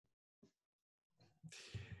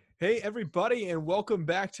Hey, everybody, and welcome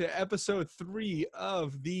back to episode 3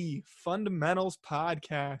 of the Fundamentals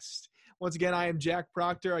Podcast. Once again, I am Jack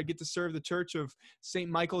Proctor. I get to serve the Church of St.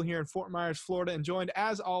 Michael here in Fort Myers, Florida, and joined,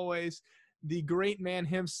 as always, the great man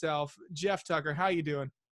himself, Jeff Tucker. How you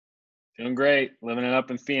doing? Doing great. Living it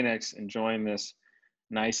up in Phoenix, enjoying this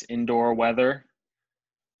nice indoor weather.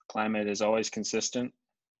 Climate is always consistent.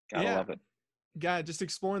 Gotta Yeah, love it. just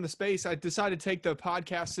exploring the space. I decided to take the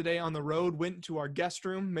podcast today on the road, went to our guest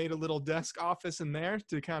room, made a little desk office in there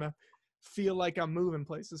to kind of feel like I'm moving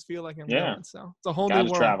places, feel like I'm Yeah, going. So it's a whole new gotta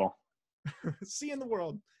world. travel. Seeing the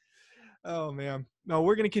world. Oh, man. No,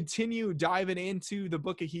 we're going to continue diving into the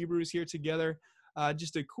book of Hebrews here together.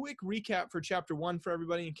 Just a quick recap for chapter 1 for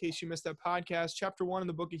everybody in case you missed that podcast. Chapter 1 in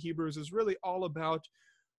the book of Hebrews is really all about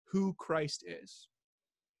who Christ is.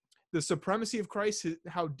 The supremacy of Christ,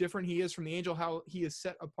 how different he is from the angel, how he is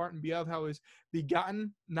set apart and beloved, how he is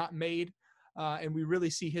begotten, not made. And we really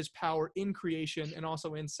see his power in creation and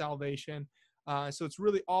also in salvation. So it's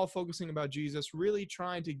really all focusing about Jesus, really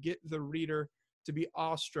trying to get the reader to be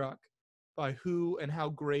awestruck by who and how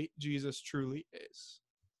great Jesus truly is.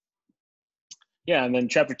 Yeah, and then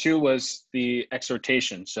chapter 2 was the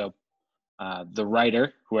exhortation. So the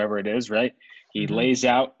writer, whoever it is, right? He lays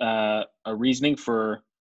out a reasoning for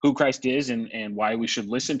who Christ is and why we should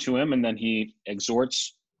listen to him. And then he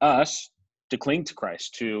exhorts us to cling to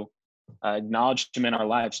Christ, to acknowledge him in our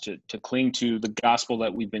lives, to cling to the gospel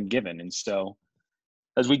that we've been given. And so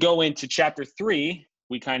as we go into chapter 3,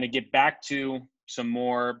 we kind of get back to some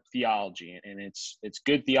more theology, and it's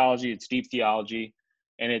good theology, it's deep theology,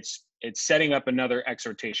 and it's setting up another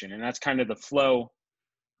exhortation. And that's kind of the flow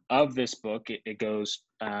of this book. It goes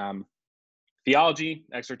theology,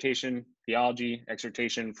 exhortation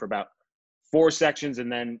for about 4 sections,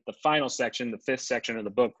 and then the final section, the 5th section of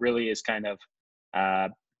the book, really is kind of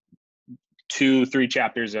 2-3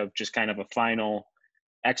 chapters of just kind of a final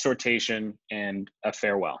exhortation and a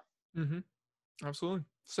farewell. Absolutely.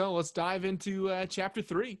 So let's dive into chapter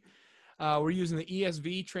 3. We're using the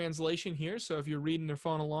ESV translation here, so if you're reading or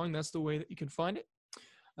following along, that's the way that you can find it.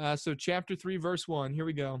 So chapter 3, verse 1, here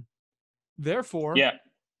we go. Therefore,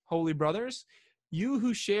 holy brothers, you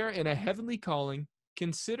who share in a heavenly calling,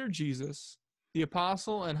 consider Jesus, the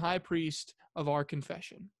apostle and high priest of our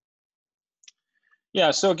confession.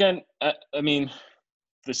 Yeah, so again,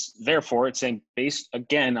 this therefore, it's saying based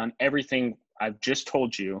again on everything I've just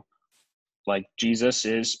told you, like Jesus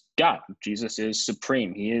is God, Jesus is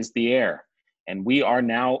supreme, he is the heir, and we are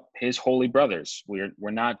now his holy brothers. We're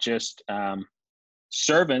not just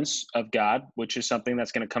servants of God, which is something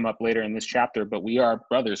that's going to come up later in this chapter, but we are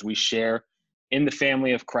brothers. We share in the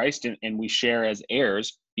family of Christ, and we share as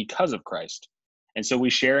heirs because of Christ. And so we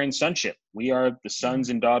share in sonship. We are the sons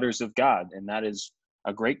and daughters of God, and that is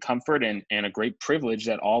a great comfort and a great privilege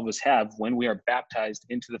that all of us have when we are baptized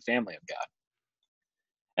into the family of God.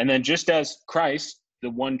 And then just as Christ, the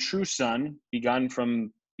one true Son, begun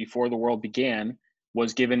from before the world began,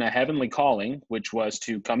 was given a heavenly calling, which was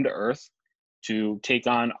to come to earth, to take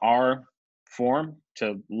on our form,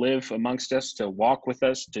 to live amongst us, to walk with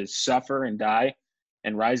us, to suffer and die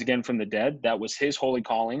and rise again from the dead. That was his holy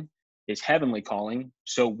calling, his heavenly calling.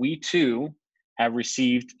 So we too have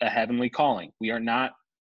received a heavenly calling. We are not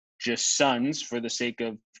just sons for the sake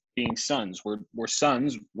of being sons. We're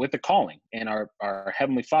sons with a calling, and our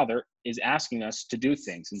Heavenly Father is asking us to do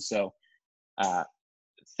things. And so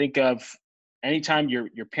think of anytime your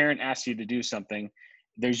parent asks you to do something,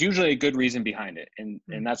 there's usually a good reason behind it.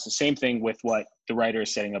 And that's the same thing with what the writer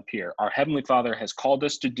is setting up here. Our Heavenly Father has called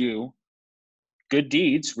us to do good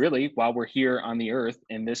deeds, really, while we're here on the earth,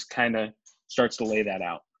 and this kind of starts to lay that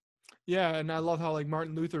out. Yeah, and I love how like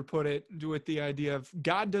Martin Luther put it with the idea of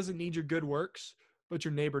God doesn't need your good works, but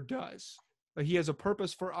your neighbor does. Like he has a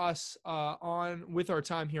purpose for us with our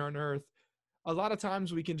time here on earth. A lot of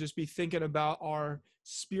times we can just be thinking about our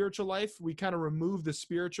spiritual life. We kind of remove the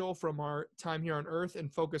spiritual from our time here on earth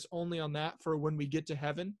and focus only on that for when we get to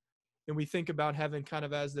heaven. And we think about heaven kind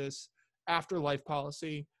of as this afterlife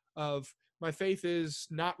policy of my faith is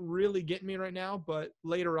not really getting me right now, but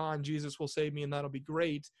later on Jesus will save me and that'll be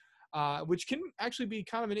great. Which can actually be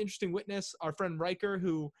kind of an interesting witness. Our friend Riker,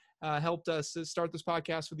 who helped us start this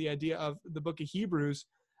podcast with the idea of the book of Hebrews,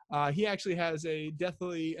 he actually has a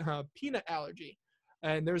deathly peanut allergy.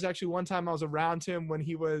 And there was actually one time I was around him when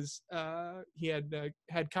he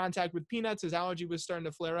had contact with peanuts. His allergy was starting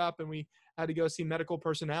to flare up, and we had to go see medical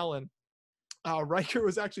personnel. And Riker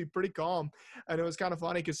was actually pretty calm. And it was kind of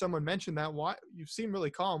funny because someone mentioned that. Why you seem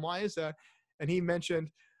really calm? Why is that? And he mentioned,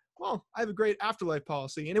 well, I have a great afterlife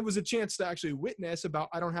policy. And it was a chance to actually witness about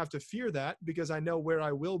I don't have to fear that because I know where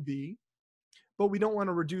I will be. but we don't want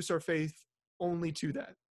to reduce our faith only to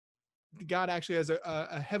that. God actually has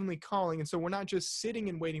a heavenly calling. And so we're not just sitting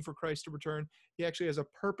and waiting for Christ to return. He actually has a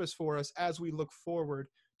purpose for us as we look forward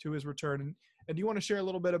to his return. And do you want to share a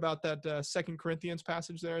little bit about that 2 Corinthians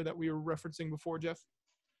passage there that we were referencing before, Jeff?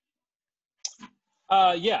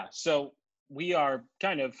 Yeah. So we are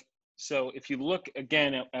so if you look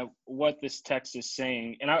again at what this text is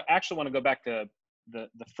saying, and I actually want to go back to the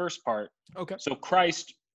first part. Okay. So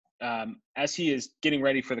Christ, as he is getting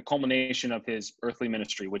ready for the culmination of his earthly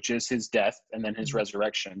ministry, which is his death and then his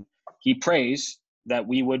resurrection, he prays that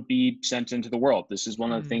we would be sent into the world. This is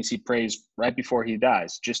one of the things he prays right before he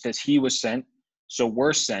dies. Just as he was sent, so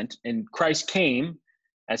we're sent. And Christ came,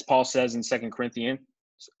 as Paul says in 2 Corinthians,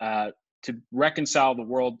 to reconcile the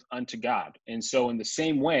world unto God. And so in the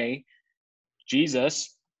same way,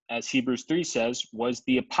 Jesus, as Hebrews 3 says, was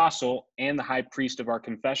the apostle and the high priest of our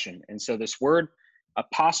confession. And so this word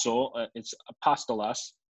apostle, it's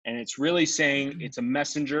apostolos, and it's really saying it's a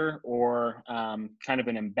messenger or kind of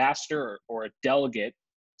an ambassador or a delegate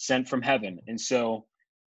sent from heaven. And so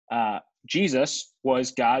Jesus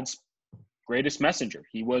was God's greatest messenger.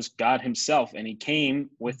 He was God himself, and he came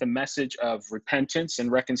with a message of repentance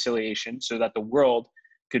and reconciliation so that the world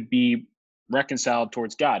could be reconciled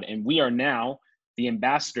towards God. And we are now the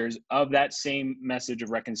ambassadors of that same message of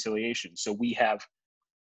reconciliation. So we have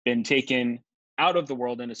been taken out of the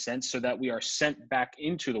world in a sense so that we are sent back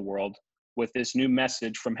into the world with this new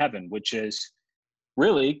message from heaven, which is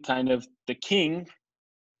really kind of the king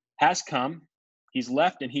has come, he's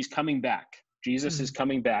left, and he's coming back. Jesus is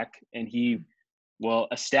coming back, and he will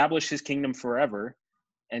establish his kingdom forever.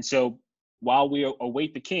 And so while we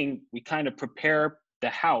await the king, we kind of prepare the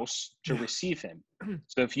house to receive him.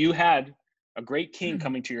 So if you had a great king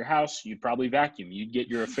coming to your house, you'd probably vacuum. You'd get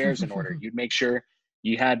your affairs in order. You'd make sure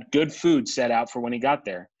you had good food set out for when he got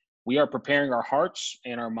there. We are preparing our hearts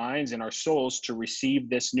and our minds and our souls to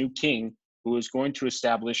receive this new king who is going to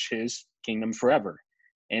establish his kingdom forever.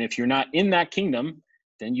 And if you're not in that kingdom,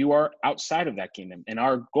 then you are outside of that kingdom. And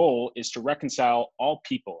our goal is to reconcile all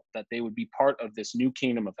people, that they would be part of this new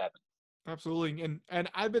kingdom of heaven. Absolutely. And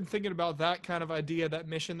I've been thinking about that kind of idea, that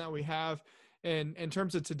mission that we have in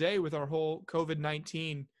terms of today with our whole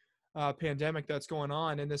COVID-19 pandemic that's going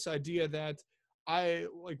on, and this idea that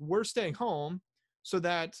we're staying home so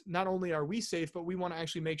that not only are we safe, but we want to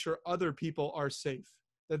actually make sure other people are safe,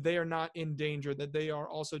 that they are not in danger, that they are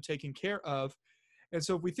also taken care of. And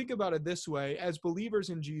so if we think about it this way, as believers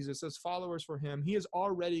in Jesus, as followers for him, he has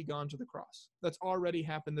already gone to the cross. That's already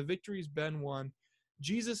happened. The victory's been won.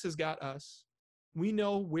 Jesus has got us. We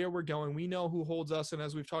know where we're going. We know who holds us. And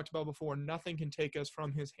as we've talked about before, nothing can take us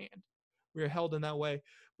from his hand. We are held in that way.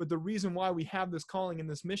 But the reason why we have this calling and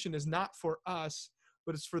this mission is not for us,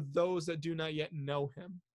 but it's for those that do not yet know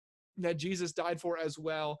him, that Jesus died for as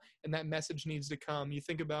well. And that message needs to come. You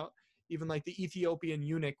think about even like the Ethiopian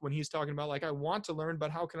eunuch when he's talking about like, I want to learn,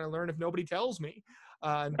 but how can I learn if nobody tells me?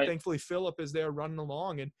 And Right. Thankfully Philip is there running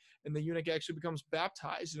along, and the eunuch actually becomes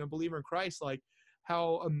baptized and a believer in Christ. Like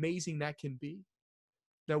how amazing that can be,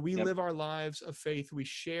 that we live our lives of faith. We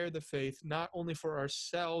share the faith, not only for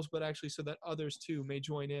ourselves, but actually so that others too may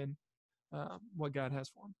join in what God has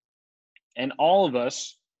for them. And all of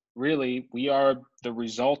us, really, we are the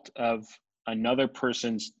result of another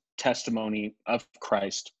person's testimony of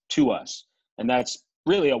Christ to us. And that's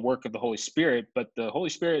really a work of the Holy Spirit, but the Holy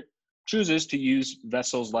Spirit chooses to use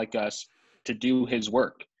vessels like us to do his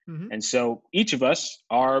work. And so each of us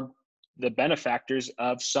are the benefactors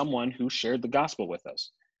of someone who shared the gospel with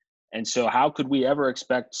us. And so how could we ever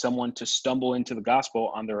expect someone to stumble into the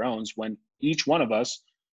gospel on their own when each one of us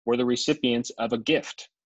were the recipients of a gift?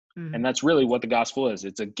 And that's really what the gospel is.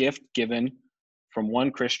 It's a gift given from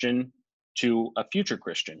one Christian to a future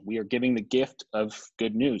Christian. We are giving the gift of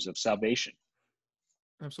good news, of salvation.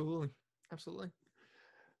 Absolutely. Absolutely.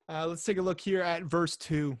 Let's take a look here at verse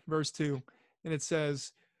 2. And it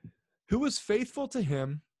says, who was faithful to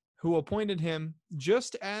him who appointed him,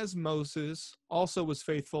 just as Moses also was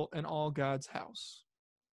faithful in all God's house.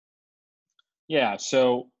 Yeah,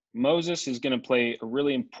 so Moses is going to play a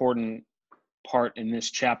really important part in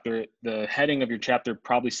this chapter. The heading of your chapter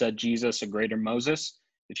probably said Jesus, a greater Moses,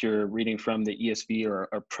 if you're reading from the ESV or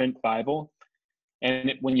print Bible.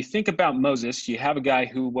 And when you think about Moses, you have a guy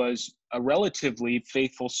who was a relatively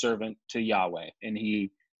faithful servant to Yahweh, and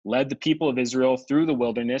he led the people of Israel through the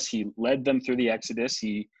wilderness. He led them through the Exodus.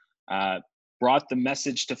 He brought the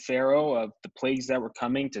message to Pharaoh of the plagues that were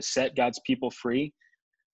coming to set God's people free.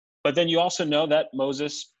 But then you also know that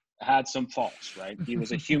Moses had some faults, right? He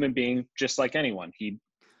was a human being just like anyone. He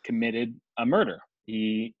committed a murder.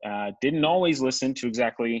 He didn't always listen to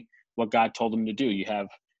exactly what God told him to do. You have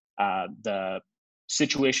the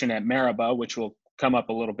situation at Meribah, which will come up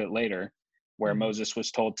a little bit later, where Moses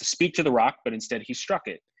was told to speak to the rock, but instead he struck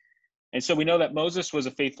it. And so we know that Moses was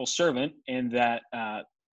a faithful servant, and that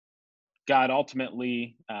God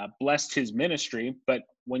ultimately blessed his ministry. But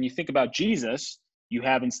when you think about Jesus, you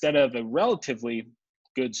have, instead of a relatively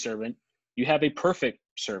good servant, you have a perfect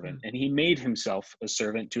servant, and he made himself a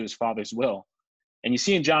servant to his Father's will. And you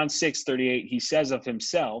see in John 6:38, he says of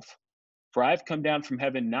himself, "For I've come down from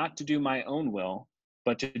heaven not to do my own will,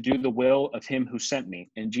 but to do the will of him who sent me."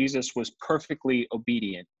 And Jesus was perfectly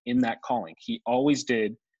obedient in that calling. He always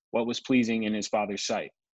did what was pleasing in his Father's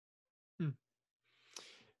sight.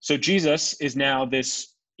 So Jesus is now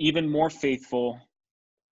this even more faithful,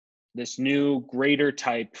 this new greater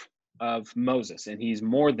type of Moses, and he's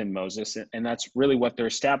more than Moses, and that's really what they're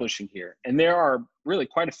establishing here. And there are really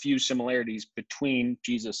quite a few similarities between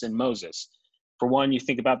Jesus and Moses. For one, you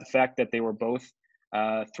think about the fact that they were both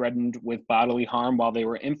threatened with bodily harm while they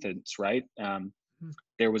were infants, right?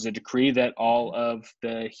 There was a decree that all of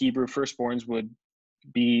the Hebrew firstborns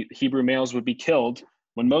Hebrew males would be killed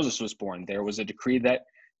when Moses was born. There was a decree that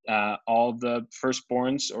all the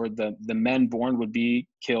firstborns, or the men born, would be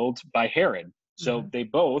killed by Herod. So they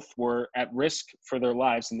both were at risk for their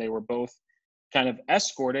lives, and they were both kind of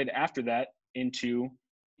escorted after that into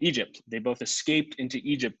Egypt. They both escaped into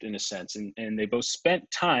Egypt in a sense, and they both spent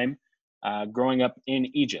time growing up in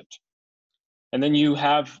Egypt. And then you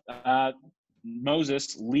have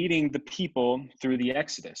Moses leading the people through the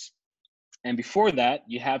Exodus. And before that,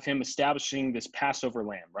 you have him establishing this Passover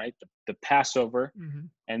lamb, right? The Passover.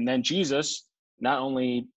 And then Jesus not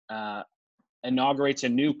only inaugurates a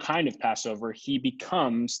new kind of Passover, he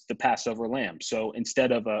becomes the Passover lamb. So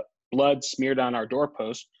instead of a blood smeared on our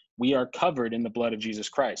doorpost, we are covered in the blood of Jesus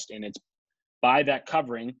Christ. And it's by that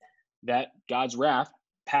covering that God's wrath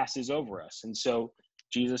passes over us. And so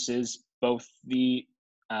Jesus is both the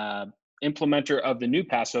implementer of the new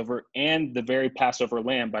Passover and the very Passover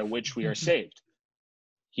lamb by which we are saved.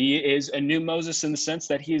 He is a new Moses in the sense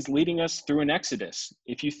that he is leading us through an exodus.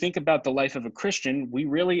 If you think about the life of a Christian, we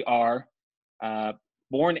really are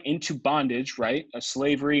born into bondage, right? A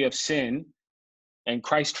slavery of sin, and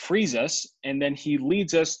Christ frees us, and then he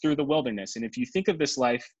leads us through the wilderness. And if you think of this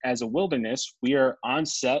life as a wilderness, we are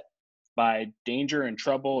onset by danger and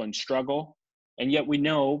trouble and struggle, and yet we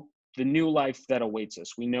know the new life that awaits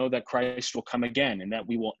us. We know that Christ will come again, and that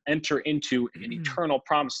we will enter into an eternal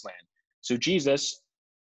promised land. So Jesus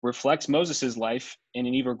reflects Moses's life in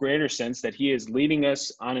an even greater sense, that he is leading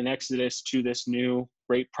us on an exodus to this new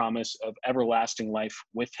great promise of everlasting life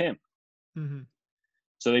with him.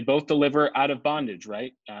 So they both deliver out of bondage,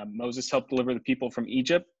 right? Moses helped deliver the people from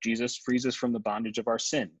Egypt. Jesus frees us from the bondage of our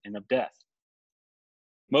sin and of death.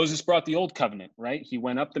 Moses brought the old covenant, right? He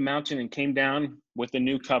went up the mountain and came down with a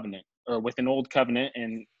new covenant, or with an old covenant,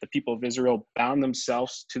 and the people of Israel bound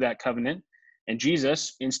themselves to that covenant. And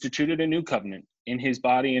Jesus instituted a new covenant in his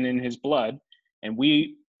body and in his blood. And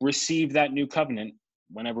we receive that new covenant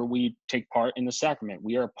whenever we take part in the sacrament.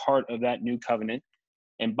 We are part of that new covenant.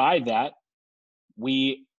 And by that,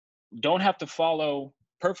 we don't have to follow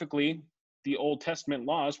perfectly the Old Testament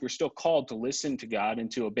laws. We're still called to listen to God and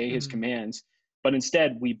to obey his commands. But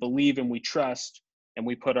instead, we believe and we trust and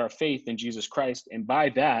we put our faith in Jesus Christ. And by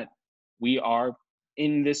that, we are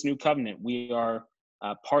in this new covenant. We are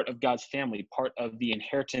part of God's family, part of the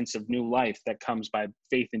inheritance of new life that comes by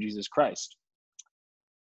faith in Jesus Christ.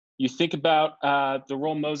 You think about the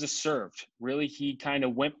role Moses served. Really, he kind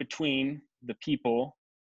of went between the people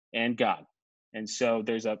and God. And so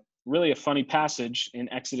there's a funny passage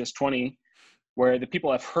in Exodus 20 where the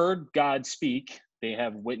people have heard God speak. They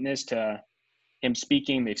have witnessed him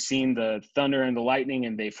speaking. They've seen the thunder and the lightning,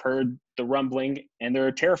 and they've heard the rumbling, and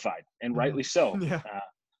they're terrified, and rightly so.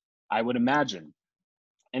 I would imagine.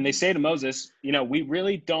 And they say to Moses, we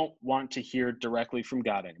really don't want to hear directly from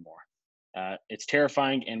God anymore. It's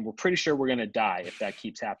terrifying, and we're pretty sure we're going to die if that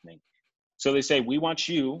keeps happening. So they say, we want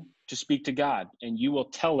you to speak to God, and you will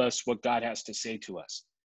tell us what God has to say to us.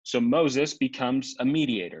 So Moses becomes a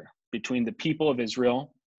mediator between the people of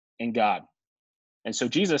Israel and God. And so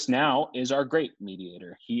Jesus now is our great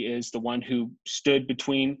mediator. He is the one who stood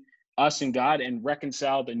between us and God and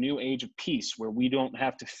reconciled a new age of peace where we don't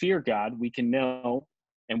have to fear God. We can know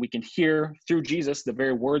and we can hear through Jesus the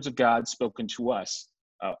very words of God spoken to us,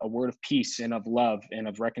 a word of peace and of love and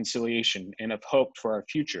of reconciliation and of hope for our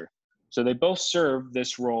future. So they both serve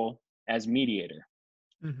this role as mediator.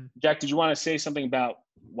 Jack, did you want to say something about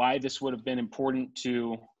why this would have been important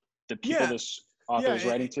to the people this author is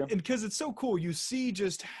writing to? And because it's so cool, you see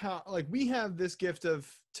just how, like, we have this gift of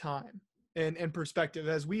time, and perspective.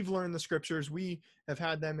 As we've learned the scriptures, we have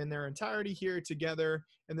had them in their entirety here together,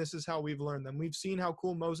 and this is how we've learned them. We've seen how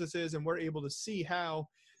cool Moses is, and we're able to see how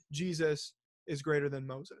Jesus is greater than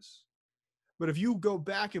Moses. But if you go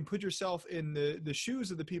back and put yourself in the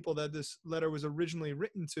shoes of the people that this letter was originally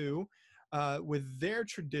written to, with their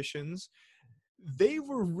traditions, they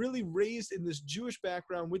were really raised in this Jewish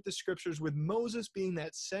background with the scriptures, with Moses being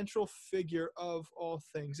that central figure of all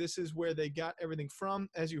things. This is where they got everything from.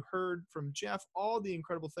 As you heard from Jeff, all the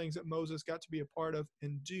incredible things that Moses got to be a part of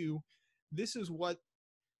and do, this is what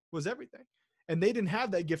was everything. And they didn't have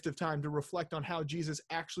that gift of time to reflect on how Jesus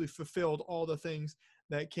actually fulfilled all the things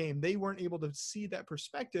that came. They weren't able to see that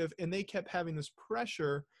perspective, and they kept having this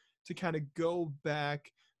pressure to kind of go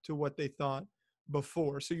back to what they thought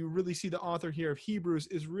before. So you really see the author here of Hebrews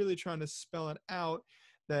is really trying to spell it out,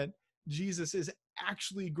 that Jesus is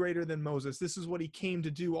actually greater than Moses. This is what he came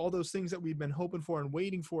to do. All those things that we've been hoping for and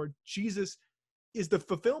waiting for, Jesus is the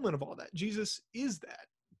fulfillment of all that. Jesus is that.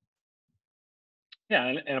 Yeah,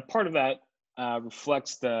 and a part of that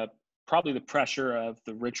reflects probably the pressure of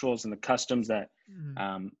the rituals and the customs that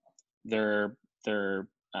um, their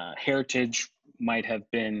heritage might have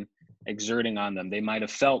been exerting on them. They might have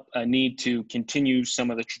felt a need to continue some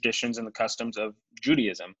of the traditions and the customs of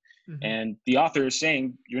Judaism. Mm-hmm. And the author is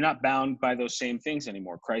saying, you're not bound by those same things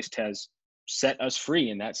anymore. Christ has set us free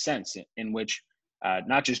in that sense, in which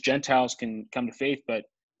not just Gentiles can come to faith, but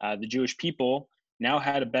the Jewish people now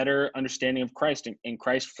had a better understanding of Christ, and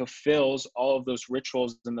Christ fulfills all of those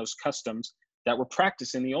rituals and those customs that were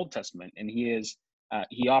practiced in the Old Testament. And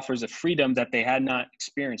he offers a freedom that they had not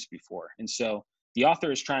experienced before. And so the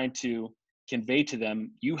author is trying to convey to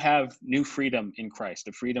them, you have new freedom in Christ,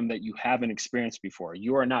 a freedom that you haven't experienced before.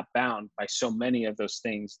 You are not bound by so many of those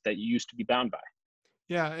things that you used to be bound by.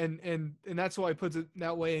 Yeah, and that's why he puts it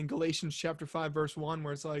that way in Galatians chapter 5, verse 1,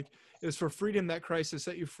 where it's like, it's for freedom that Christ has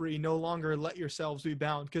set you free. No longer let yourselves be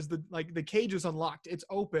bound. Because the cage is unlocked. It's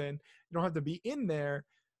open. You don't have to be in there,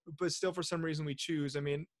 but still for some reason we choose. I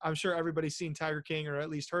mean, I'm sure everybody's seen Tiger King or at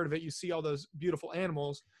least heard of it. You see all those beautiful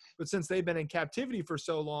animals, but since they've been in captivity for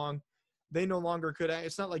so long, they no longer could.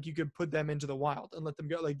 It's not like you could put them into the wild and let them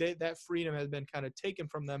go. Like that freedom has been kind of taken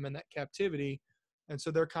from them in that captivity. And so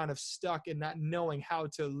they're kind of stuck in not knowing how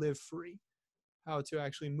to live free, how to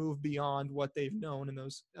actually move beyond what they've known in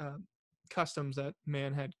those customs that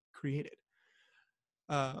man had created.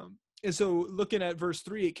 And so looking at verse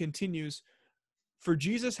 3, it continues, for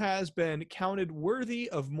Jesus has been counted worthy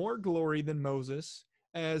of more glory than Moses,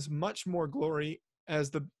 as much more glory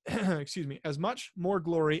as the as much more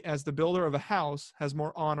glory as the builder of a house has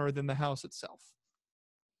more honor than the house itself.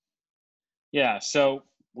 Yeah, so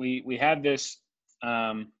we had this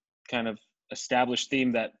kind of established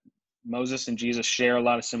theme that Moses and Jesus share a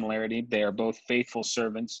lot of similarity. They are both faithful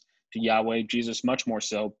servants to Yahweh, Jesus much more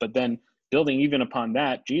so. But then building even upon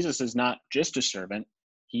that, Jesus is not just a servant,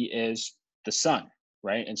 he is the son,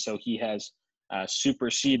 right? And so he has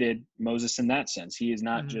superseded Moses in that sense. He is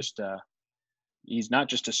not just he's not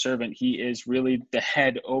just a servant, he is really the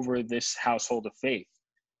head over this household of faith.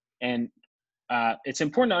 And it's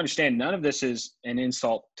important to understand none of this is an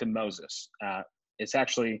insult to Moses. It's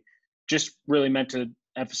actually just really meant to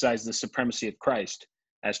emphasize the supremacy of Christ,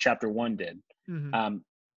 as chapter 1 did. Mm-hmm.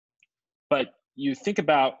 But you think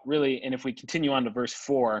about really, and if we continue on to verse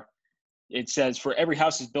 4, it says, for every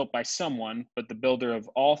house is built by someone, but the builder of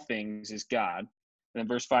all things is God. And then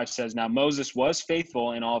verse 5 says, now Moses was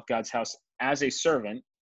faithful in all of God's house as a servant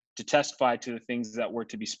to testify to the things that were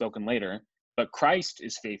to be spoken later, but Christ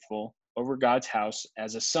is faithful over God's house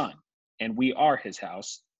as a son, and we are his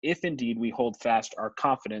house, if indeed we hold fast our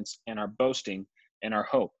confidence and our boasting and our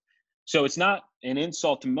hope. So it's not an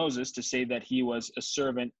insult to Moses to say that he was a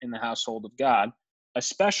servant in the household of God,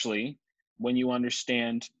 especially when you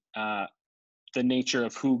understand the nature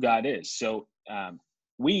of who God is. So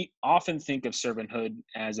we often think of servanthood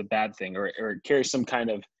as a bad thing, or it carries some kind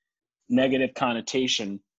of negative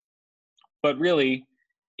connotation. But really,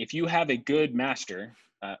 if you have a good master,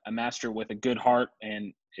 a master with a good heart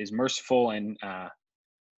and is merciful and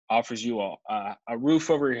offers you a roof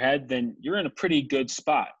over your head, then you're in a pretty good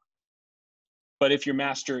spot. But if your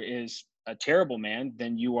master is a terrible man,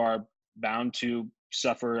 then you are bound to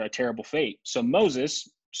suffer a terrible fate. So Moses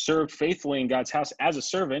served faithfully in God's house as a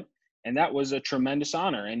servant, and that was a tremendous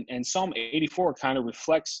honor. And Psalm 84 kind of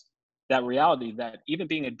reflects that reality, that even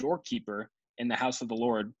being a doorkeeper in the house of the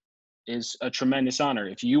Lord is a tremendous honor.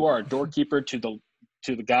 If you are a doorkeeper to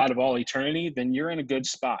the God of all eternity, then you're in a good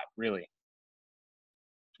spot, really.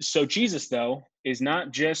 So Jesus, though, is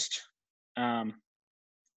not just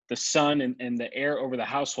the son and the heir over the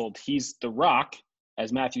household. He's the rock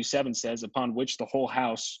as Matthew 7 says, upon which the whole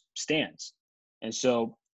house stands. And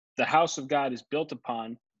so the house of God is built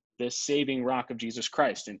upon this saving rock of Jesus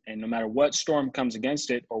Christ. And no matter what storm comes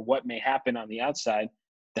against it or what may happen on the outside,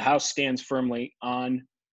 the house stands firmly on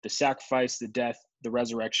the sacrifice, the death, the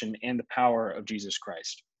resurrection, and the power of Jesus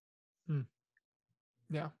Christ. Hmm.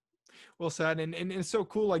 Yeah. Well said. And it's so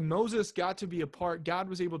cool. Like Moses got to be a part. God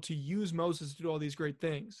was able to use Moses to do all these great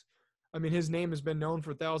things. I mean, his name has been known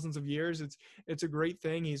for thousands of years. It's a great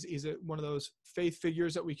thing. He's one of those faith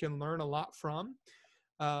figures that we can learn a lot from.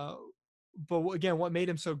 But again, what made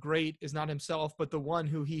him so great is not himself, but the one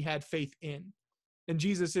who he had faith in. And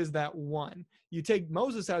Jesus is that one. You take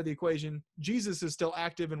Moses out of the equation, Jesus is still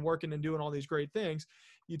active and working and doing all these great things.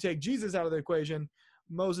 You take Jesus out of the equation,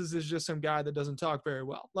 Moses is just some guy that doesn't talk very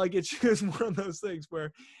well. Like it's just one of those things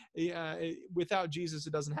where without Jesus,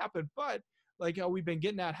 it doesn't happen. But like how we've been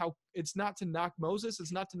getting at, how it's not to knock Moses,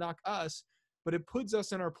 it's not to knock us, but it puts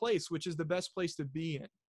us in our place, which is the best place to be in.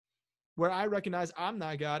 Where I recognize I'm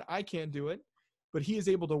not God, I can't do it, but he is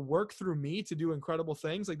able to work through me to do incredible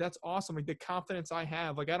things. Like that's awesome. Like the confidence I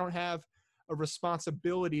have, like I don't have a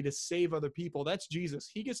responsibility to save other people. That's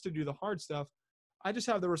Jesus. He gets to do the hard stuff. I just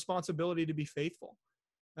have the responsibility to be faithful.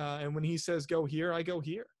 And when he says, go here, I go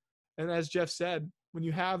here. And as Jeff said, when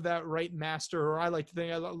you have that right master, or I like to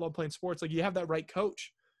think I love playing sports, like you have that right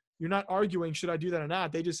coach, you're not arguing, should I do that or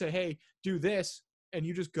not? They just say, hey, do this. And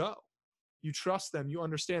you just go. You trust them. You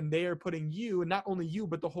understand they are putting you, and not only you,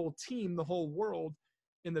 but the whole team, the whole world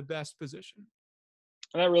in the best position.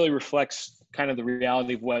 And that really reflects kind of the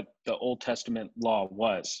reality of what the Old Testament law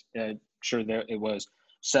was. Sure, there it was a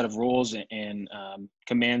set of rules and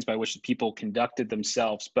commands by which the people conducted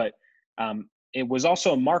themselves, but it was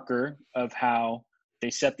also a marker of how they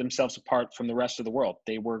set themselves apart from the rest of the world.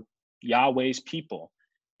 They were Yahweh's people,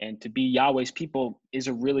 and to be Yahweh's people is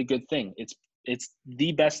a really good thing. It's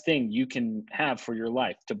the best thing you can have for your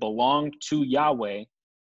life. To belong to Yahweh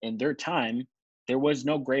in their time, there was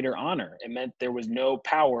no greater honor. It meant there was no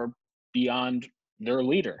power beyond their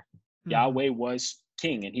leader. Mm-hmm. Yahweh was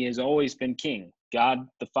king, and he has always been king. God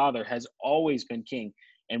the Father has always been king.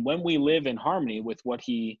 And when we live in harmony with what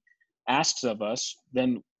he asks of us,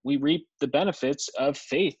 then we reap the benefits of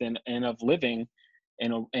faith and of living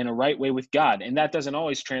in a right way with God. And that doesn't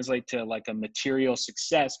always translate to like a material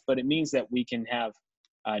success, but it means that we can have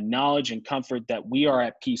knowledge and comfort that we are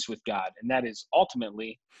at peace with God. And that is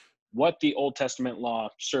ultimately what the Old Testament law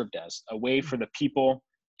served as, a way for the people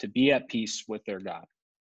to be at peace with their God.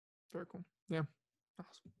 Very cool. Yeah.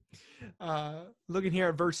 Awesome. Looking here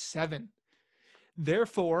at verse 7.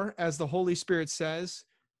 Therefore, as the Holy Spirit says,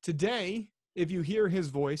 today, if you hear his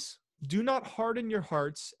voice, do not harden your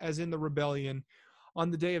hearts as in the rebellion on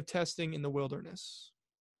the day of testing in the wilderness.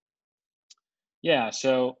 Yeah,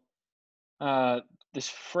 so this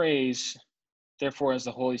phrase, therefore, as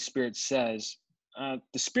the Holy Spirit says,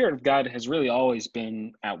 the Spirit of God has really always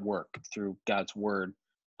been at work through God's word.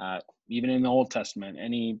 Even in the Old Testament,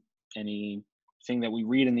 anything that we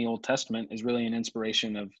read in the Old Testament is really an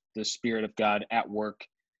inspiration of the Spirit of God at work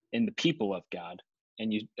in the people of God.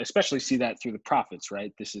 And you especially see that through the prophets,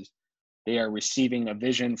 right? They are receiving a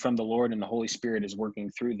vision from the Lord, and the Holy Spirit is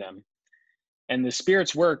working through them. And the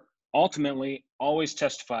Spirit's work ultimately always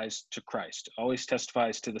testifies to Christ, always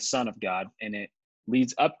testifies to the Son of God, and it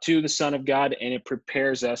leads up to the Son of God, and it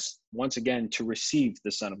prepares us once again to receive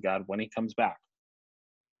the Son of God when he comes back.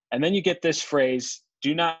 And then you get this phrase,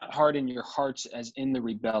 do not harden your hearts as in the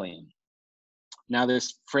rebellion. Now,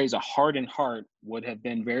 this phrase, a hardened heart, would have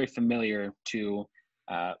been very familiar to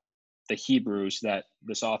the Hebrews that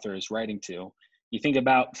this author is writing to. You think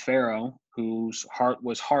about Pharaoh, whose heart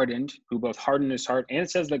was hardened, who both hardened his heart, and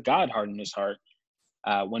it says that God hardened his heart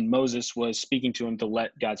when Moses was speaking to him to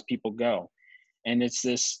let God's people go. And it's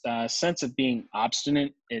this sense of being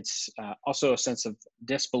obstinate. It's also a sense of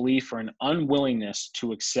disbelief or an unwillingness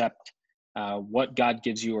to accept what God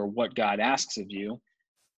gives you or what God asks of you.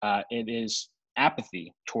 It is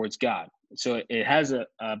apathy towards God. So it has a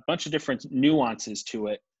bunch of different nuances to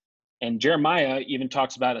it. And Jeremiah even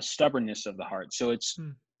talks about a stubbornness of the heart. So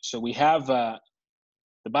so we have the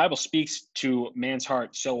Bible speaks to man's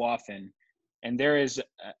heart so often, and there is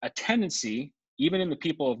a tendency, even in the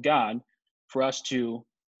people of God, for us to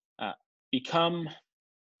become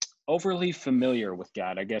overly familiar with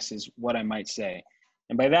God, I guess is what I might say.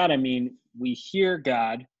 And by that, I mean, we hear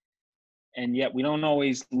God, and yet we don't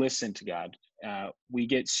always listen to God. We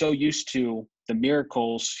get so used to the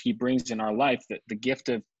miracles he brings in our life, that the gift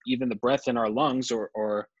of even the breath in our lungs or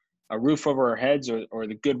a roof over our heads or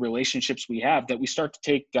the good relationships we have, that we start to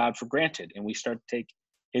take God for granted, and we start to take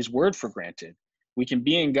his word for granted. We can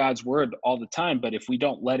be in God's word all the time, but if we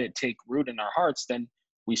don't let it take root in our hearts, then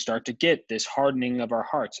we start to get this hardening of our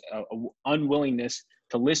hearts, a unwillingness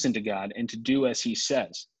to listen to God and to do as he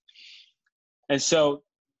says. And so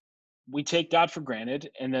we take God for granted.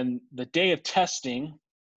 And then the day of testing,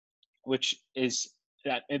 which is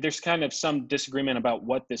that there's kind of some disagreement about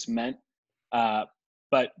what this meant. Uh,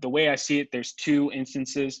 but the way I see it, there's two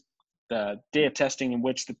instances: the day of testing in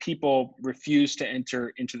which the people refused to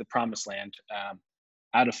enter into the promised land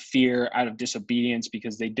out of fear, out of disobedience,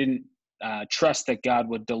 because they didn't trust that God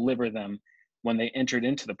would deliver them when they entered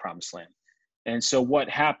into the promised land. And so what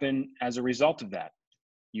happened as a result of that?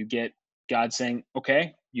 You get God saying,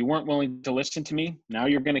 okay, you weren't willing to listen to me. Now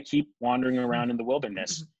you're going to keep wandering around in the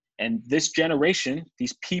wilderness. And this generation,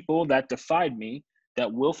 these people that defied me,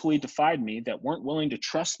 that willfully defied me, that weren't willing to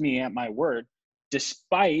trust me at my word,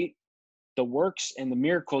 despite the works and the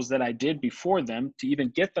miracles that I did before them to even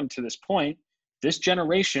get them to this point, this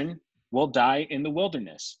generation will die in the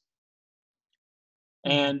wilderness.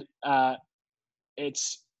 And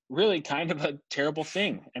it's really kind of a terrible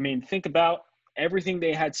thing. I mean, think about everything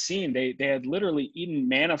they had seen. They had literally eaten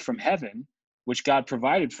manna from heaven, which God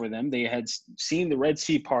provided for them. They had seen the Red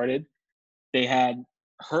Sea parted. They had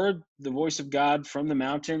heard the voice of God from the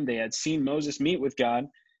mountain. They had seen Moses meet with God.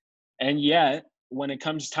 And yet, when it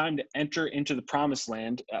comes time to enter into the promised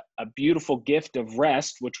land, a beautiful gift of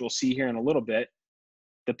rest, which we'll see here in a little bit,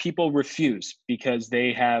 the people refuse because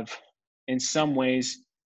they have, in some ways,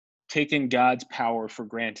 taken God's power for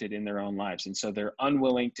granted in their own lives. And so they're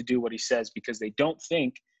unwilling to do what he says because they don't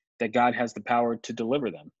think that God has the power to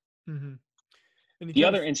deliver them. Mm-hmm. And you The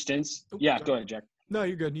kind other of, instance, oh, yeah, sorry. go ahead, Jack. No,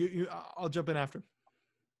 you're good. I'll jump in after.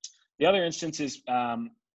 The other instance is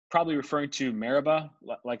probably referring to Meribah,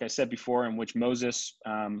 like I said before, in which Moses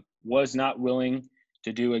was not willing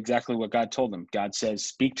to do exactly what God told him. God says,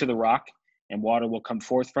 speak to the rock and water will come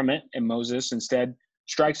forth from it. And Moses instead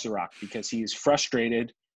strikes the rock because he is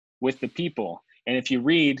frustrated with the people. And if you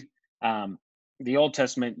read the Old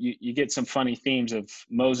Testament, you get some funny themes of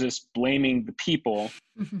Moses blaming the people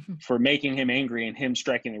for making him angry and him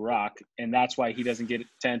striking the rock. And that's why he doesn't get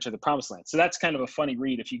to enter the promised land. So that's kind of a funny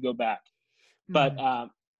read if you go back. But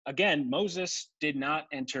again, Moses did not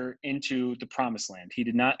enter into the promised land. He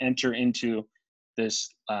did not enter into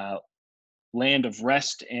this land of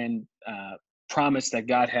rest and promise that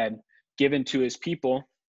God had given to his people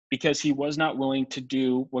because he was not willing to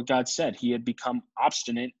do what God said. He had become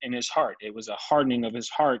obstinate in his heart. It was a hardening of his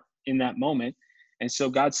heart in that moment. And so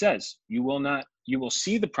God says, you will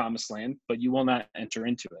see the promised land, but you will not enter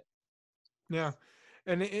into it. Yeah.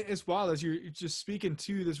 And it's wild as you're just speaking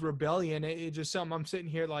to this rebellion. It just something I'm sitting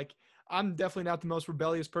here like, I'm definitely not the most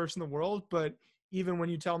rebellious person in the world, but even when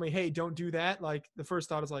you tell me, hey, don't do that, like the first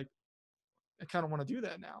thought is like, I kind of want to do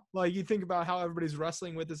that now. Like you think about how everybody's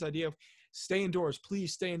wrestling with this idea of stay indoors,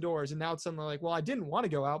 please stay indoors. And now it's suddenly like, well, I didn't want to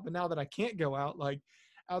go out, but now that I can't go out, like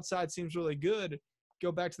outside seems really good.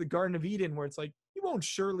 Go back to the Garden of Eden where it's like, you won't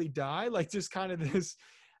surely die. Like just kind of this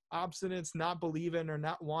obstinance, not believing or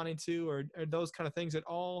not wanting to, or those kind of things. It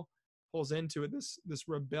all pulls into it. This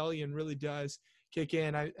rebellion really does kick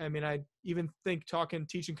in. I mean, I even think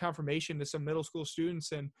teaching confirmation to some middle school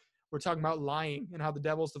students, and we're talking about lying and how the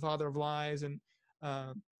devil's the father of lies and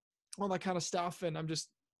all that kind of stuff. And I'm just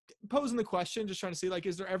posing the question, just trying to see, like,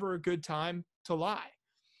 is there ever a good time to lie?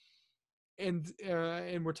 And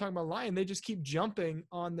we're talking about lying. They just keep jumping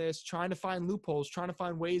on this, trying to find loopholes, trying to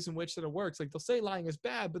find ways in which that it works. Like they'll say lying is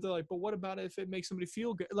bad, but they're like, but what about if it makes somebody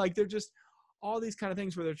feel good? Like they're just all these kind of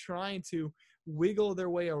things where they're trying to wiggle their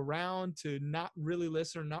way around to not really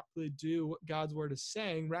listen or not really do what God's word is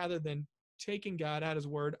saying, rather than taking God at his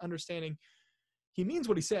word, understanding he means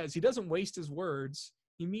what he says. He doesn't waste his words.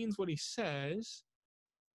 He means what he says.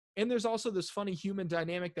 And there's also this funny human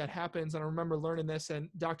dynamic that happens. And I remember learning this in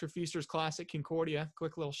Dr. Feaster's class at Concordia.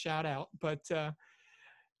 Quick little shout out. But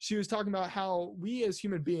she was talking about how we as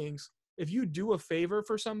human beings, if you do a favor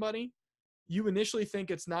for somebody, you initially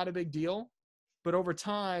think it's not a big deal. But over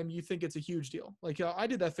time, you think it's a huge deal. Like, I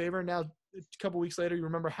did that favor. And now a couple weeks later, you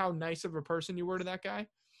remember how nice of a person you were to that guy.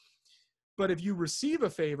 But if you receive a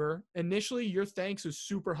favor, initially your thanks is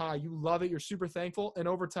super high. You love it. You're super thankful. And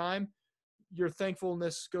over time, your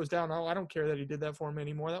thankfulness goes down. Oh, I don't care that he did that for me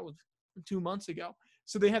anymore. That was 2 months ago.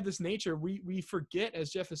 So they have this nature. We forget, as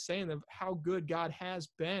Jeff is saying, of how good God has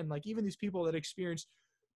been. Like even these people that experience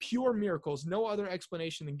pure miracles, no other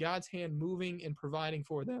explanation than God's hand moving and providing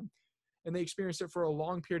for them. And they experienced it for a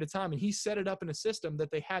long period of time. And he set it up in a system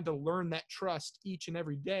that they had to learn that trust each and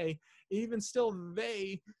every day. Even still,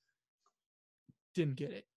 they didn't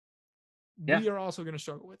get it. Yeah. We are also going to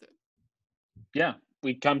struggle with it. Yeah.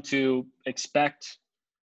 we come to expect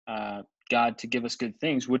God to give us good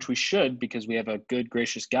things, which we should because we have a good,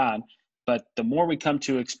 gracious God. But the more we come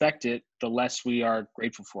to expect it, the less we are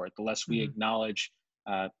grateful for it, the less we Hmm. acknowledge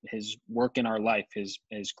His work in our life, His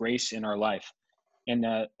grace in our life. And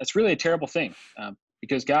that's really a terrible thing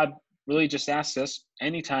because God really just asks us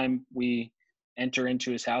anytime we enter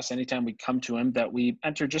into His house, anytime we come to Him, that we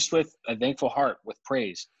enter just with a thankful heart, with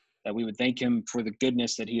praise, that we would thank Him for the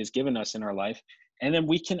goodness that He has given us in our life. And then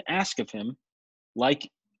we can ask of Him, like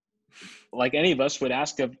any of us would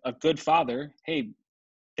ask of a good father, hey,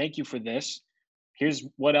 thank you for this. Here's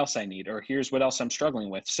what else I need, or here's what else I'm struggling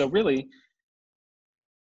with. So really,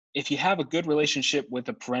 if you have a good relationship with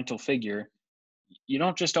a parental figure, you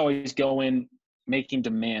don't just always go in making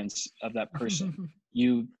demands of that person.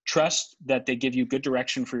 You trust that they give you good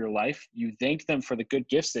direction for your life. You thank them for the good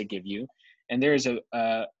gifts they give you. And there is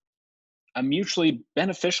a mutually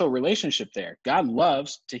beneficial relationship there. God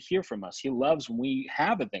loves to hear from us. He loves when we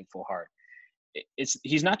have a thankful heart.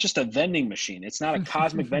 He's not just a vending machine. It's not a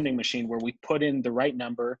cosmic vending machine where we put in the right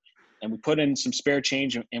number and we put in some spare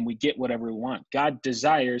change and we get whatever we want. God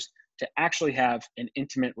desires to actually have an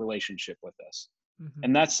intimate relationship with us. Hmm.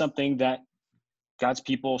 And that's something that God's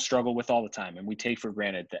people struggle with all the time and we take for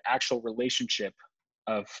granted, the actual relationship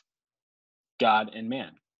of God and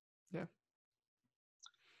man. Yeah.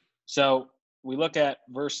 So we look at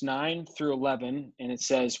verse 9 through 11, and it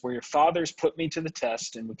says, where your fathers put me to the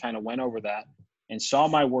test, and we kind of went over that, and saw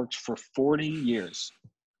my works for 40 years.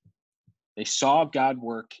 They saw God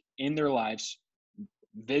work in their lives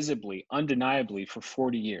visibly, undeniably for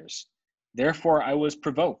 40 years. Therefore, I was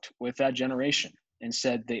provoked with that generation and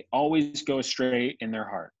said, they always go astray in their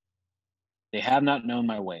heart. They have not known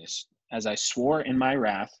my ways. As I swore in my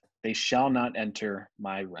wrath, they shall not enter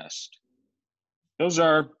my rest. Those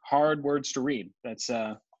are hard words to read. It's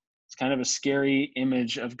kind of a scary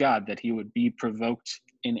image of God that he would be provoked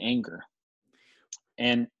in anger.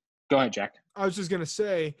 And go ahead, Jack. I was just going to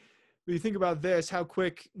say, when you think about this, how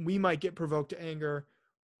quick we might get provoked to anger.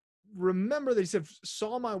 Remember that he said,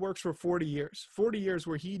 saw my works for 40 years, 40 years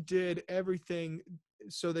where he did everything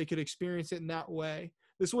so they could experience it in that way.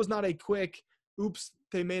 This was not a quick, oops,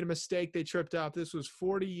 they made a mistake, they tripped up. This was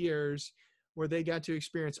 40 years where they got to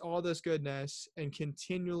experience all this goodness and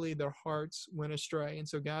continually their hearts went astray. And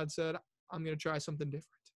so God said, I'm going to try something different.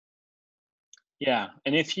 Yeah.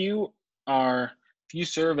 And if you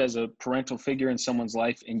serve as a parental figure in someone's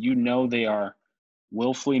life and you know they are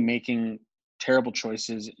willfully making terrible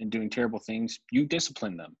choices and doing terrible things, you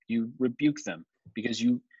discipline them, you rebuke them because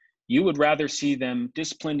you would rather see them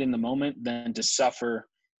disciplined in the moment than to suffer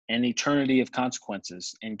an eternity of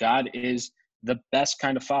consequences. And God is the best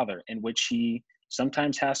kind of father in which he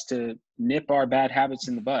sometimes has to nip our bad habits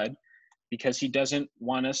in the bud because he doesn't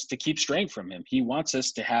want us to keep straying from him. He wants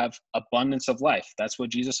us to have abundance of life. That's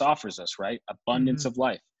what Jesus offers us, right? Abundance Mm-hmm. of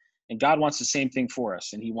life. And God wants the same thing for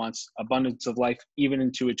us, and he wants abundance of life even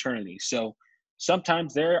into eternity. So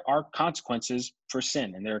sometimes there are consequences for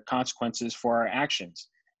sin, and there are consequences for our actions.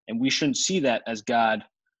 And we shouldn't see that as God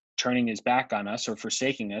turning his back on us or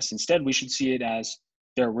forsaking us. Instead, we should see it as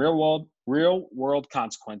their real world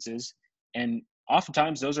consequences. And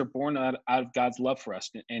oftentimes those are born out of God's love for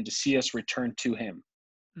us and to see us return to him.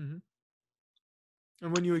 Mm-hmm.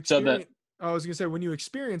 And when you So that, experience, I was going to say, when you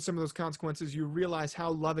experience some of those consequences, you realize how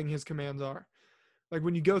loving his commands are. Like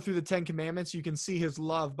when you go through the 10 commandments, you can see his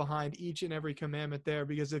love behind each and every commandment there,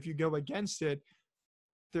 because if you go against it,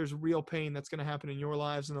 there's real pain that's going to happen in your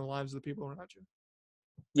lives and the lives of the people around you.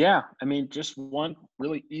 yeah, I mean, just one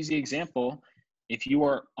really easy example. If you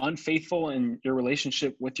are unfaithful in your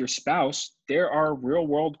relationship with your spouse, there are real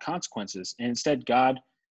world consequences. And instead, God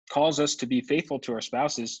calls us to be faithful to our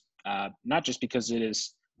spouses, not just because it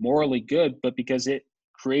is morally good, but because it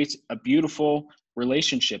creates a beautiful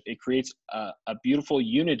relationship. It creates a beautiful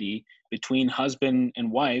unity between husband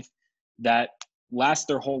and wife that lasts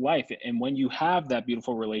their whole life. And when you have that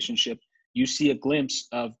beautiful relationship, you see a glimpse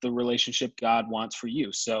of the relationship God wants for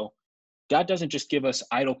you. So God doesn't just give us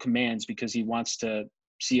idle commands because he wants to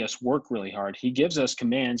see us work really hard. He gives us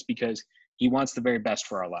commands because he wants the very best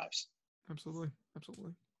for our lives. Absolutely.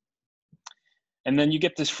 Absolutely. And then you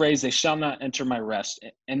get this phrase, they shall not enter my rest.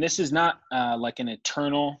 And this is not like an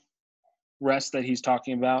eternal rest that he's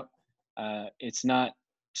talking about. It's not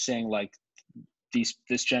saying like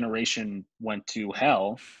this generation went to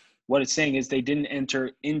hell. What it's saying is they didn't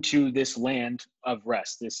enter into this land of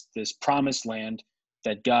rest, this promised land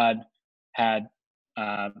that God had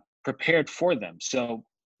prepared for them. So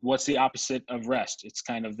what's the opposite of rest? It's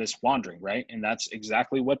kind of this wandering, right? And that's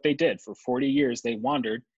exactly what they did. For 40 years, they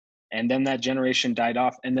wandered, and then that generation died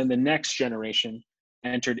off. And then the next generation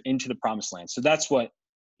entered into the promised land. So that's what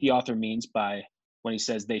the author means by when he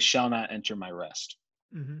says, they shall not enter my rest.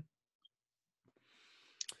 Mm-hmm.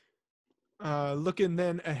 Looking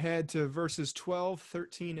then ahead to verses 12,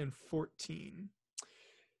 13, and 14.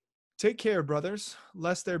 Take care, brothers,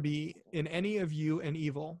 lest there be in any of you an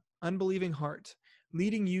evil, unbelieving heart,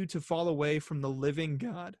 leading you to fall away from the living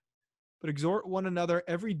God. But exhort one another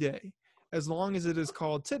every day, as long as it is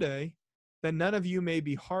called today, that none of you may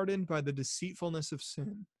be hardened by the deceitfulness of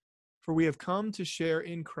sin. For we have come to share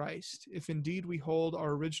in Christ, if indeed we hold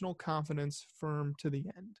our original confidence firm to the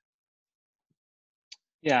end.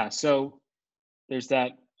 Yeah, so there's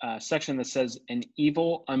that section that says an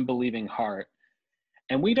evil, unbelieving heart.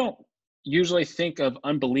 And we don't usually think of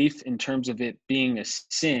unbelief in terms of it being a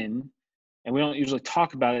sin, and we don't usually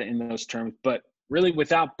talk about it in those terms. But really,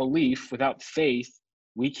 without belief, without faith,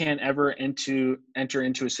 we can't ever enter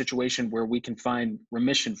into a situation where we can find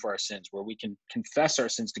remission for our sins, where we can confess our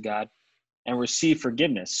sins to God and receive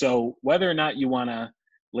forgiveness. So whether or not you want to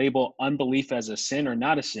label unbelief as a sin or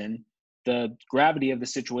not a sin, the gravity of the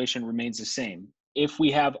situation remains the same. If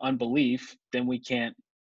we have unbelief, then we can't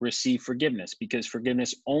receive forgiveness, because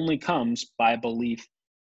forgiveness only comes by belief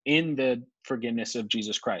in the forgiveness of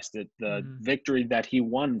Jesus Christ, the Mm-hmm. victory that he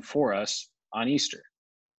won for us on Easter.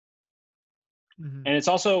 Mm-hmm. And it's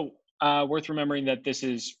also worth remembering that this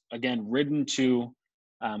is, again, written to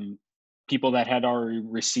people that had already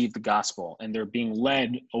received the gospel, and they're being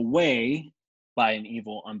led away by an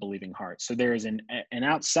evil, unbelieving heart. So there is an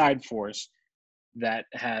outside force that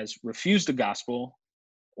has refused the gospel,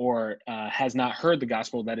 or has not heard the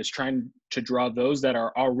gospel, that is trying to draw those that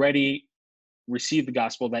are already received the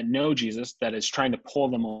gospel, that know Jesus, that is trying to pull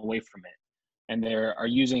them away from it. And they are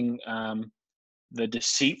using the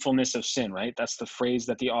deceitfulness of sin, right? That's the phrase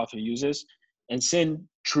that the author uses. And sin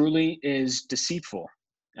truly is deceitful.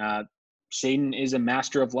 Satan is a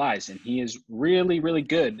master of lies, and he is really, really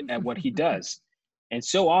good at what he does. And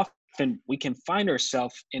so often we can find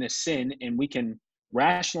ourselves in a sin, and we can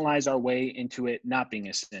rationalize our way into it not being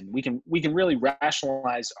a sin. We can really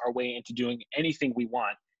rationalize our way into doing anything we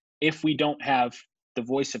want if we don't have the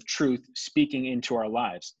voice of truth speaking into our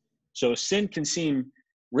lives. So sin can seem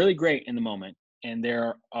really great in the moment, and there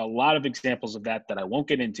are a lot of examples of that I won't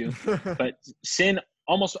get into, but sin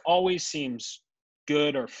almost always seems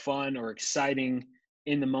good or fun or exciting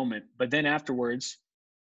in the moment. But then afterwards,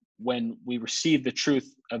 when we receive the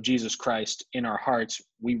truth of Jesus Christ in our hearts,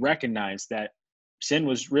 we recognize that sin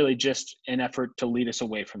was really just an effort to lead us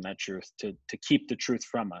away from that truth, to keep the truth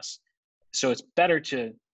from us. So it's better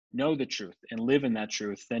to know the truth and live in that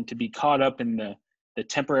truth than to be caught up in the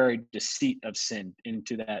temporary deceit of sin,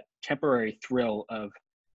 into that temporary thrill of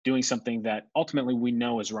doing something that ultimately we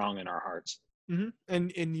know is wrong in our hearts. Mm-hmm.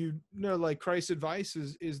 And you know, like Christ's advice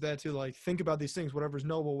is that to like think about these things, whatever's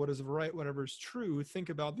noble, what is right, whatever is true, think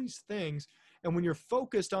about these things. And when you're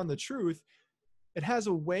focused on the truth, it has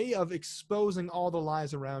a way of exposing all the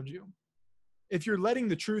lies around you. If you're letting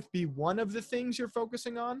the truth be one of the things you're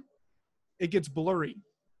focusing on, it gets blurry.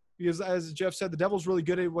 Because as Jeff said, the devil's really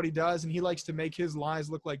good at what he does, and he likes to make his lies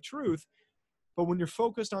look like truth. But when you're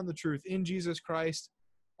focused on the truth in Jesus Christ,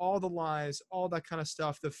 all the lies, all that kind of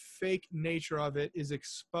stuff, the fake nature of it is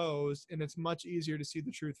exposed, and it's much easier to see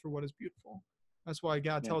the truth for what is beautiful. That's why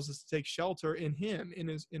God tells us to take shelter in him, in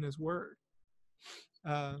his word.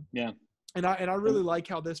 Yeah. And I really like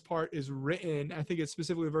how this part is written. I think it's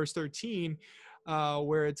specifically verse 13,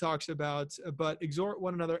 where it talks about, but exhort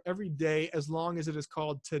one another every day as long as it is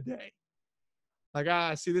called today.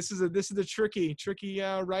 Like, see, this is the tricky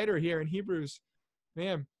writer here in Hebrews.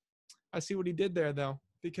 Man, I see what he did there, though,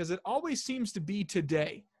 because it always seems to be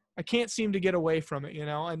today. I can't seem to get away from it, you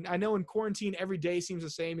know. And I know in quarantine, every day seems the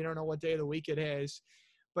same. You don't know what day of the week it is.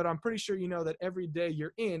 But I'm pretty sure you know that every day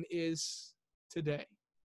you're in is today.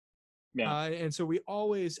 Yeah. And so we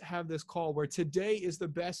always have this call where today is the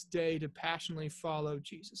best day to passionately follow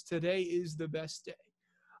Jesus. Today is the best day.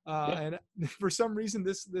 And for some reason,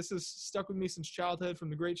 this has stuck with me since childhood, from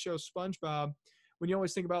the great show SpongeBob. When you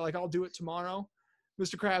always think about, like, I'll do it tomorrow,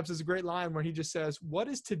 Mr. Krabs has a great line where he just says, what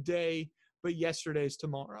is today but yesterday's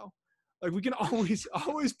tomorrow? Like, we can always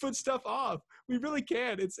put stuff off. We really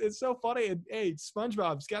can. It's so funny. And hey,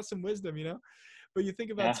 SpongeBob's got some wisdom, you know. But you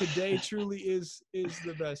think about today truly is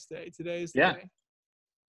the best day. Today is the day.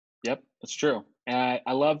 Yep, that's true. And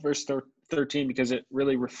I love verse 13 because it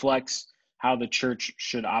really reflects how the church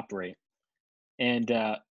should operate. And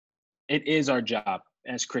it is our job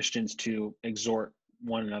as Christians to exhort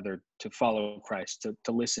one another to follow Christ,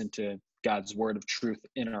 to listen to God's word of truth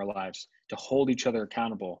in our lives, to hold each other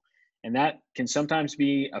accountable. And that can sometimes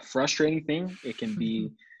be a frustrating thing. It can be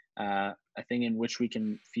a thing in which we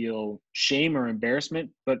can feel shame or embarrassment,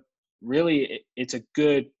 but really it's a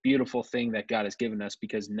good, beautiful thing that God has given us,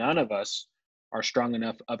 because none of us are strong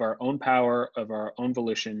enough of our own power, of our own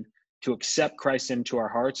volition, to accept Christ into our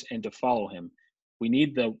hearts and to follow him. We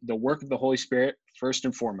need the work of the Holy Spirit first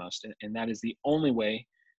and foremost, and that is the only way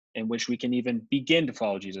in which we can even begin to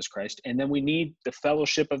follow Jesus Christ. And then we need the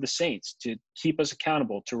fellowship of the saints to keep us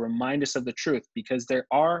accountable, to remind us of the truth, because there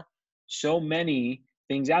are so many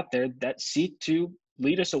things out there that seek to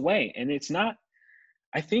lead us away. And it's not,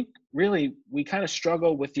 I think really we kind of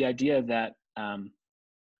struggle with the idea that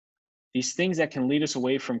these things that can lead us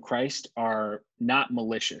away from Christ are not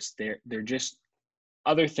malicious. They're just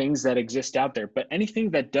other things that exist out there. But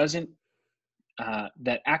anything that doesn't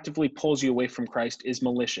that actively pulls you away from Christ is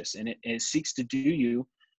malicious, and it seeks to do you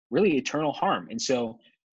really eternal harm. And so,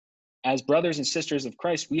 as brothers and sisters of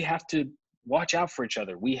Christ, we have to watch out for each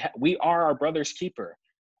other. We are our brother's keeper,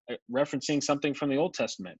 referencing something from the Old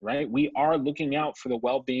Testament, right? We are looking out for the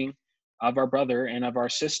well-being of our brother and of our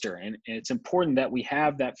sister, and it's important that we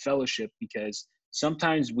have that fellowship, because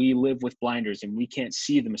sometimes we live with blinders and we can't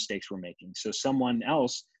see the mistakes we're making. So someone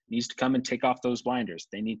else needs to come and take off those blinders.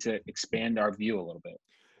 They need to expand our view a little bit.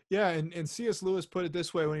 Yeah, and C.S. Lewis put it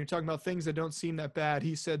this way when you're talking about things that don't seem that bad.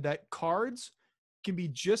 He said that cards can be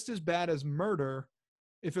just as bad as murder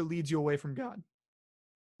if it leads you away from God.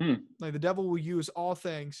 Like the devil will use all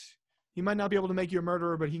things. He might not be able to make you a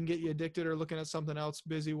murderer, but he can get you addicted or looking at something else,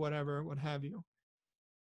 busy, whatever, what have you.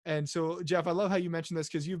 And so, Jeff, I love how you mentioned this,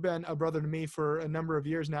 because you've been a brother to me for a number of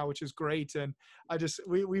years now, which is great. And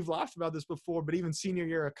we've laughed about this before, but even senior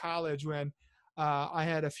year of college, when I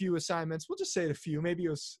had a few assignments, we'll just say a few, maybe it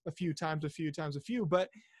was a few times, but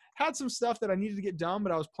had some stuff that I needed to get done,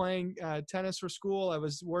 but I was playing tennis for school. I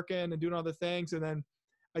was working and doing other things. And then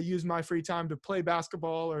I used my free time to play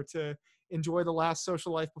basketball or to enjoy the last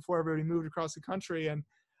social life before everybody moved across the country. And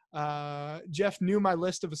Jeff knew my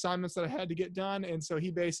list of assignments that I had to get done. And so he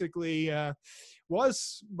basically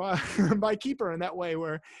was my keeper in that way,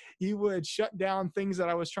 where he would shut down things that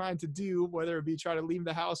I was trying to do, whether it be try to leave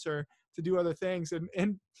the house or to do other things.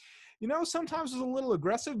 And you know, sometimes it was a little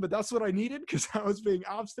aggressive, but that's what I needed, because I was being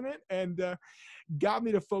obstinate, and got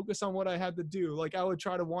me to focus on what I had to do. Like I would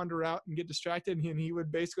try to wander out and get distracted, and he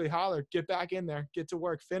would basically holler, get back in there, get to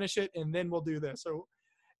work, finish it, and then we'll do this.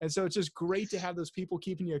 And so it's just great to have those people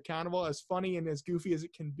keeping you accountable, as funny and as goofy as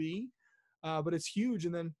it can be. But it's huge.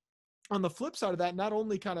 And then on the flip side of that, not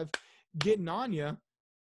only kind of getting on you,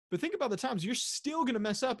 but think about the times you're still going to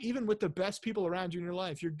mess up, even with the best people around you in your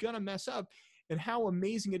life. You're going to mess up. And how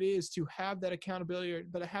amazing it is to have that accountability,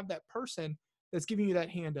 but to have that person that's giving you that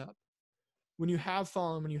hand up when you have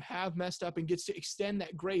fallen, when you have messed up, and gets to extend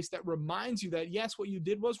that grace that reminds you that, yes, what you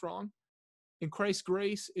did was wrong, and Christ's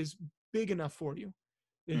grace is big enough for you.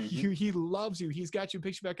 Mm-hmm. He loves you. He's got you,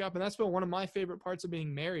 picks you back up. And that's been one of my favorite parts of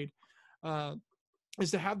being married,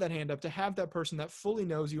 is to have that hand up, to have that person that fully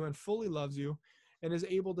knows you and fully loves you and is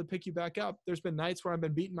able to pick you back up. There's been nights where I've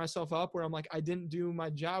been beating myself up, where I'm like, I didn't do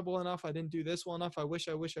my job well enough. I didn't do this well enough. I wish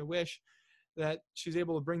that she's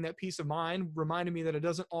able to bring that peace of mind, reminding me that it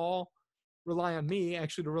doesn't all rely on me,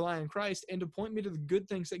 actually to rely on Christ, and to point me to the good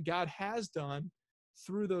things that God has done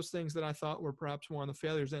through those things that I thought were perhaps more on the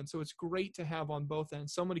failures end. So it's great to have on both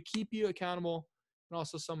ends, someone to keep you accountable and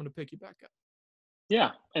also someone to pick you back up.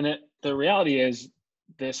 Yeah. And the reality is,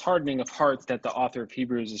 this hardening of hearts that the author of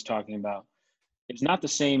Hebrews is talking about is not the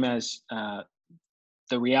same as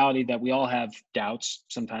the reality that we all have doubts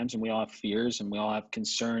sometimes, and we all have fears, and we all have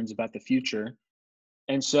concerns about the future.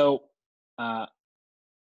 And so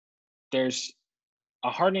there's a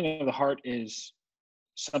hardening of the heart is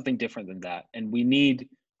something different than that. And we need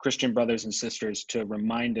Christian brothers and sisters to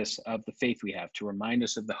remind us of the faith we have, to remind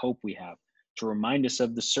us of the hope we have, to remind us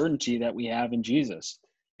of the certainty that we have in Jesus.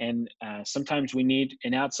 And sometimes we need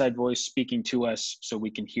an outside voice speaking to us so we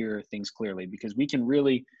can hear things clearly, because we can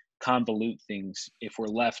really convolute things if we're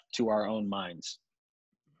left to our own minds.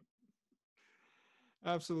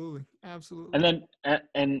 Absolutely. And then,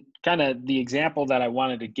 and kind of the example that I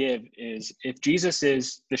wanted to give is, if Jesus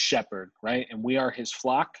is the shepherd, right, and we are his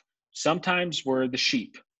flock, sometimes we're the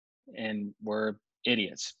sheep and we're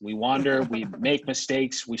idiots. We wander, we make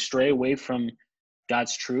mistakes, we stray away from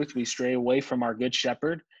God's truth, we stray away from our good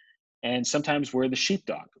shepherd. And sometimes we're the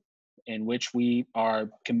sheepdog, in which we are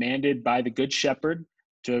commanded by the good shepherd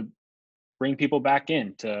to bring people back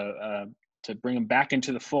in, to bring them back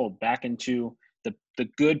into the fold, back into the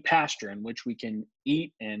good pasture in which we can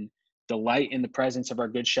eat and delight in the presence of our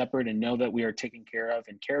good shepherd and know that we are taken care of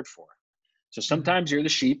and cared for. So sometimes you're the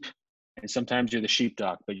sheep and sometimes you're the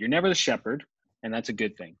sheepdog, but you're never the shepherd, and that's a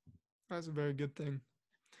good thing. That's a very good thing.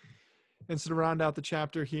 And so to round out the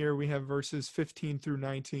chapter here, we have verses 15 through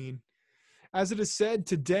 19. As it is said,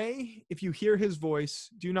 today, if you hear his voice,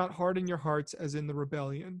 do not harden your hearts as in the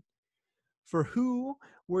rebellion. For who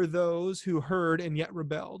were those who heard and yet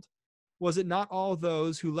rebelled? Was it not all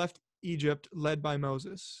those who left Egypt led by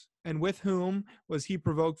Moses? And with whom was he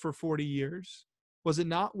provoked for 40 years? Was it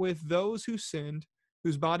not with those who sinned,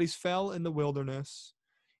 whose bodies fell in the wilderness?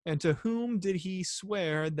 And to whom did he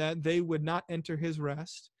swear that they would not enter his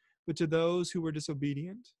rest, but to those who were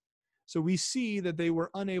disobedient? So we see that they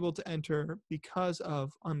were unable to enter because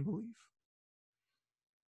of unbelief.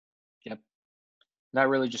 Yep. That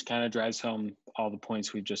really just kind of drives home all the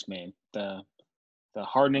points we've just made. The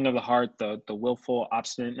hardening of the heart, the willful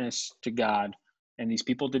obstinateness to God, and these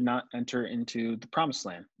people did not enter into the promised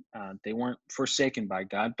land. They weren't forsaken by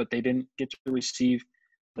God, but they didn't get to receive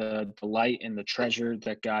the delight and the treasure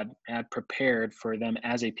that God had prepared for them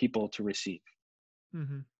as a people to receive.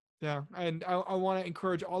 Mm-hmm. Yeah. And I want to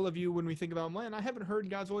encourage all of you when we think about, man, I haven't heard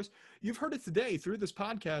God's voice. You've heard it today through this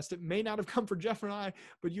podcast. It may not have come from Jeff and I,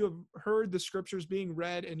 but you have heard the scriptures being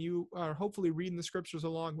read and you are hopefully reading the scriptures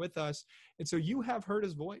along with us. And so you have heard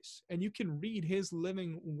his voice and you can read his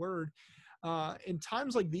living word. In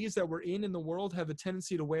times like these that we're in the world have a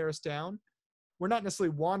tendency to wear us down. We're not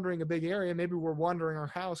necessarily wandering a big area. Maybe we're wandering our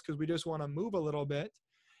house because we just want to move a little bit.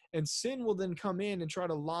 And sin will then come in and try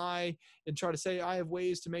to lie and try to say, I have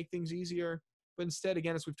ways to make things easier. But instead,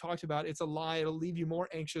 again, as we've talked about, it's a lie. It'll leave you more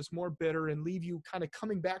anxious, more bitter, and leave you kind of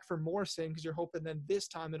coming back for more sin because you're hoping then this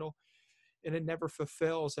time it never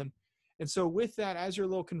fulfills. And so with that, as you're a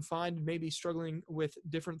little confined, maybe struggling with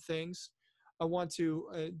different things, I want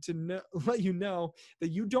to let you know that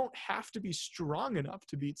you don't have to be strong enough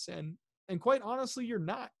to beat sin. And quite honestly, you're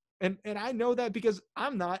not. And I know that because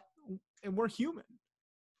I'm not, and we're human.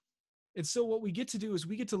 And so what we get to do is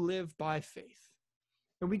we get to live by faith.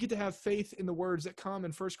 And we get to have faith in the words that come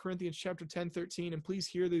in 1 Corinthians chapter 10, 13. And please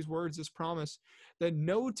hear these words, this promise, that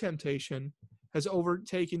no temptation has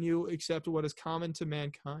overtaken you except what is common to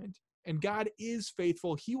mankind. And God is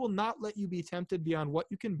faithful. He will not let you be tempted beyond what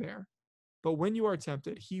you can bear. But when you are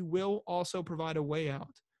tempted, he will also provide a way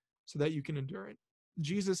out so that you can endure it.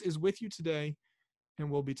 Jesus is with you today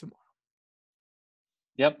and will be tomorrow.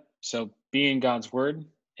 Yep. So be in God's word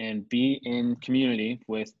and be in community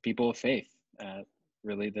with people of faith.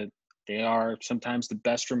 Really, that they are sometimes the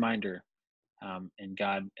best reminder. And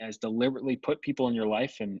God has deliberately put people in your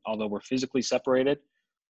life. And although we're physically separated,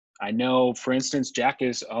 I know, for instance, Jack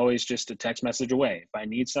is always just a text message away. If I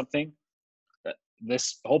need something,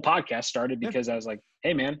 this whole podcast started because I was like,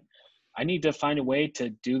 hey, man, I need to find a way to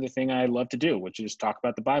do the thing I love to do, which is talk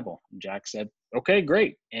about the Bible. And Jack said, okay,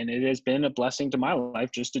 great. And it has been a blessing to my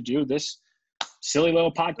life just to do this silly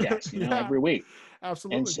little podcast, every week.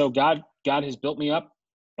 Absolutely. And so God has built me up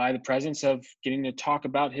by the presence of getting to talk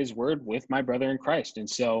about his word with my brother in Christ. And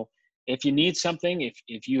so if you need something,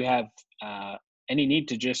 if you have any need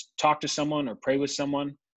to just talk to someone or pray with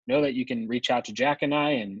someone, know that you can reach out to Jack and I,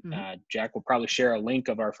 and Jack will probably share a link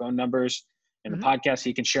of our phone numbers in the podcast so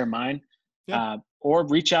you can share mine. Or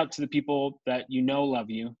reach out to the people that love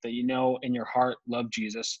you, that in your heart love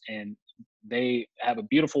Jesus, and they have a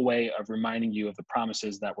beautiful way of reminding you of the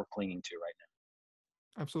promises that we're clinging to right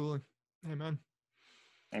now. Absolutely. Amen.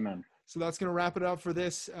 Amen. So that's going to wrap it up for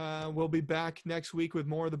this. We'll be back next week with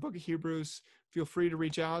more of the book of Hebrews. Feel free to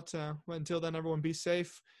reach out. Until then, everyone be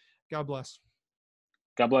safe. God bless.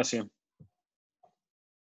 God bless you.